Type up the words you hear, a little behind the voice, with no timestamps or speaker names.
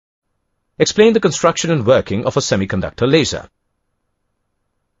explain the construction and working of a semiconductor laser.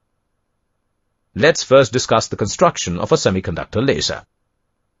 Let's first discuss the construction of a semiconductor laser.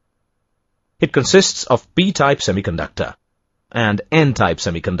 It consists of P-type semiconductor and N-type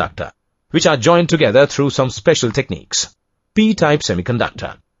semiconductor, which are joined together through some special techniques. P-type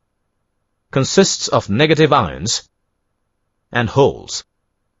semiconductor consists of negative ions and holes,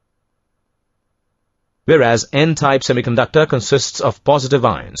 whereas N-type semiconductor consists of positive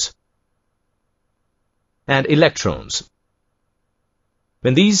ions and electrons.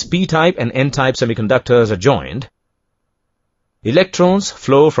 When these P-type and N-type semiconductors are joined, electrons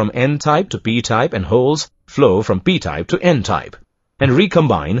flow from N-type to P-type and holes flow from P-type to N-type and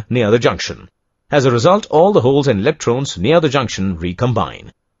recombine near the junction. As a result, all the holes and electrons near the junction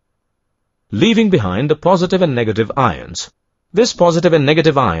recombine, leaving behind the positive and negative ions. This positive and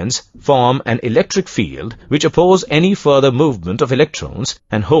negative ions form an electric field which oppose any further movement of electrons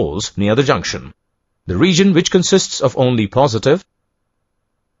and holes near the junction. The region which consists of only positive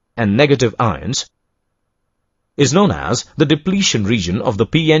and negative ions is known as the depletion region of the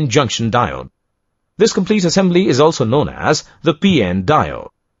PN junction diode. This complete assembly is also known as the PN diode.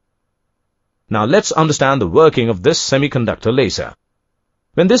 Now let's understand the working of this semiconductor laser.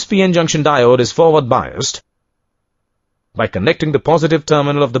 When this PN junction diode is forward biased, by connecting the positive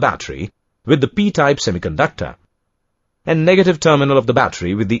terminal of the battery with the P-type semiconductor and negative terminal of the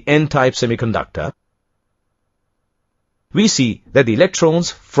battery with the N-type semiconductor, we see that the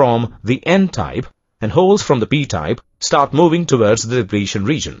electrons from the N-type and holes from the P-type start moving towards the depletion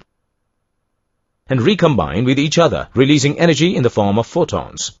region and recombine with each other, releasing energy in the form of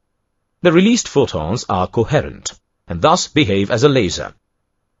photons. The released photons are coherent and thus behave as a laser.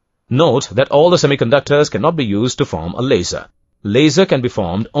 Note that all the semiconductors cannot be used to form a laser. Laser can be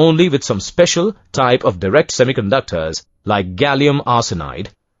formed only with some special type of direct semiconductors like gallium arsenide.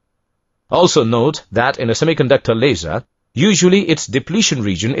 Also note that in a semiconductor laser, usually its depletion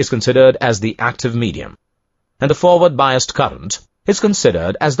region is considered as the active medium, and the forward biased current is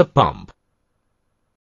considered as the pump.